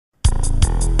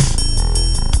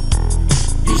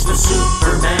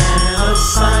Superman of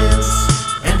science,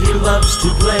 and he loves to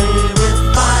play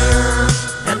with fire.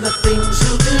 And the things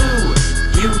he'll do,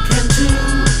 you can too,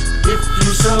 if you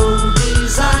so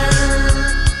desire.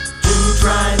 Do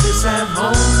try this at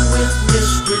home with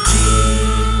Mr. G.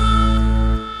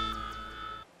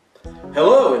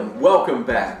 Hello and welcome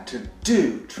back to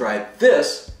Do Try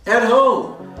This at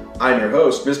Home. I'm your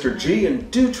host, Mr. G,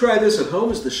 and Do Try This at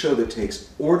Home is the show that takes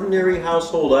ordinary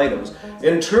household items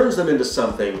and turns them into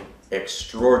something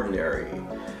extraordinary.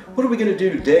 What are we going to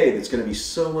do today that's going to be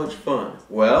so much fun?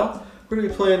 Well, we're going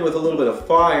to be playing with a little bit of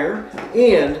fire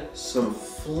and some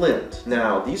flint.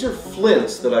 Now, these are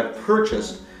flints that I've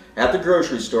purchased at the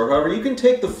grocery store. However, you can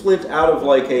take the flint out of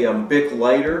like a Bic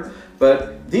lighter,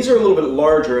 but these are a little bit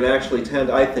larger and actually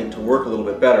tend, I think, to work a little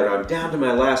bit better. Now, I'm down to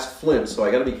my last flint, so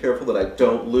I got to be careful that I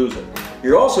don't lose it.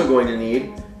 You're also going to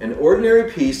need an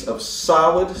ordinary piece of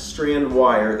solid strand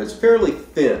wire that's fairly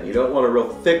thin. You don't want a real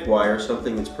thick wire.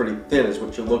 Something that's pretty thin is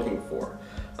what you're looking for.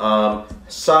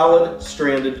 Solid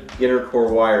stranded inner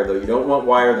core wire, though. You don't want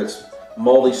wire that's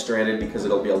multi-stranded because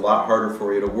it'll be a lot harder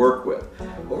for you to work with.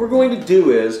 What we're going to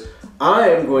do is I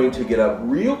am going to get up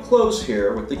real close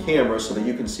here with the camera so that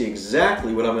you can see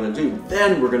exactly what I'm going to do.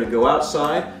 Then we're going to go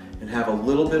outside and have a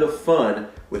little bit of fun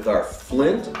with our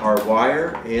flint, our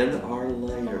wire, and our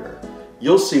lighter.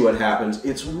 You'll see what happens.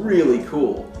 It's really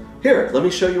cool. Here, let me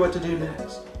show you what to do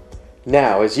next.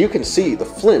 Now, as you can see, the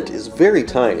flint is very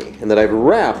tiny, and that I've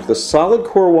wrapped the solid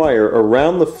core wire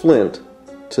around the flint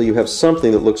till you have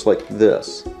something that looks like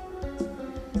this.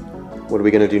 What are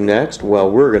we going to do next?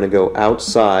 Well, we're going to go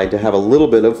outside to have a little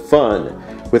bit of fun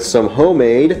with some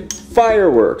homemade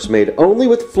fireworks made only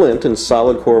with flint and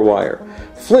solid core wire.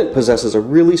 Flint possesses a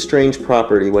really strange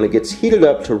property. When it gets heated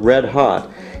up to red hot,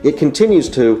 it continues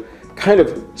to kind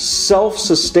of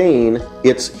self-sustain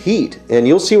its heat, and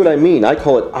you'll see what I mean. I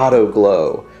call it auto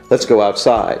glow. Let's go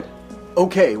outside.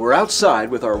 Okay, we're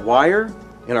outside with our wire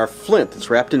and our flint that's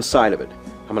wrapped inside of it.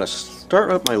 I'm going to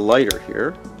start up my lighter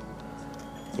here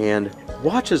and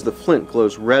watch as the flint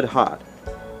glows red hot,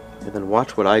 and then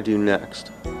watch what I do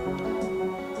next.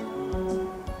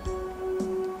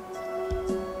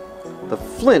 The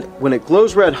flint, when it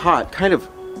glows red hot, kind of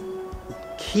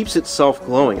keeps itself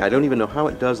glowing. I don't even know how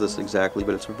it does this exactly,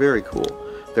 but it's very cool.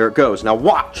 There it goes. Now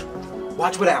watch!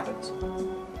 Watch what happens.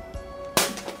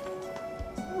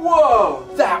 Whoa!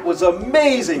 That was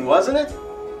amazing, wasn't it?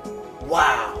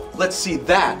 Wow! Let's see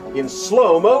that in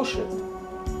slow motion.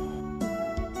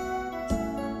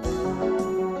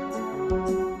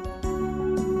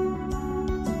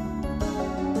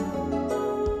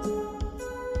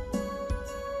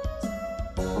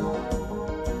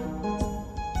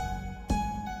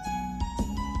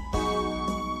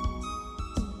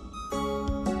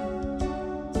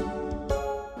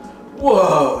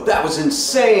 Whoa, that was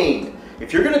insane!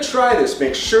 If you're going to try this,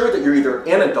 make sure that you're either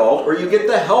an adult or you get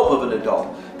the help of an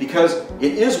adult, because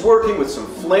it is working with some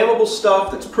flammable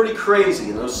stuff that's pretty crazy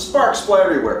and those sparks fly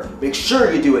everywhere. Make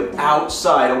sure you do it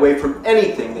outside, away from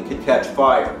anything that could catch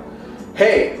fire.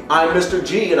 Hey, I'm Mr.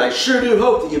 G, and I sure do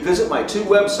hope that you visit my two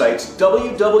websites,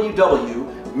 www.mrgme,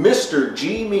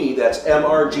 that's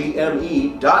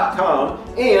MRGME.com,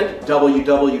 and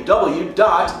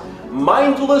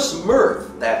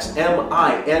www.mindlessmirth, that's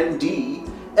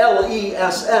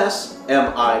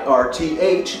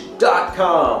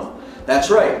MINDLESSMIRTH.com. That's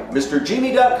right,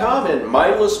 MrGme.com and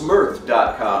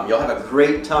mindlessmirth.com. You'll have a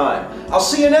great time. I'll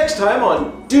see you next time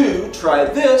on Do Try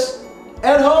This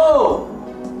at Home.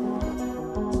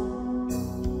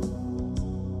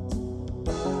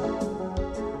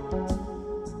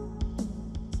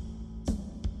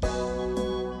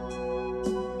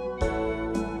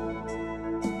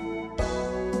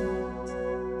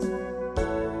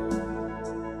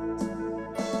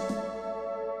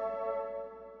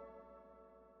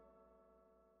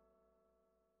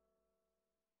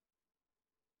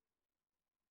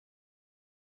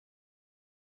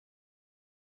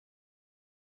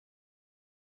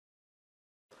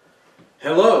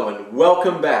 Hello and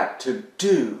welcome back to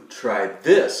Do Try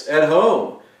This at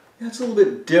Home. Yeah, it's a little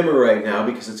bit dimmer right now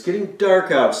because it's getting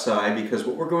dark outside, because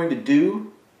what we're going to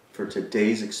do for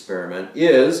today's experiment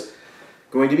is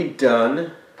going to be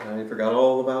done. I forgot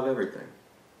all about everything.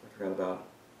 I forgot about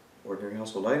ordinary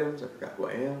household items. I forgot who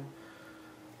I am.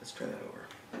 Let's try that over.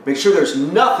 Make sure there's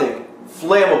nothing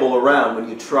flammable around when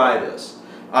you try this.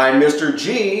 I'm Mr.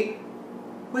 G.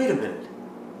 Wait a minute.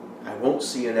 I won't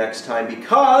see you next time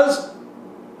because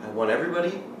I want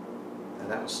everybody, and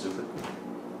that was stupid.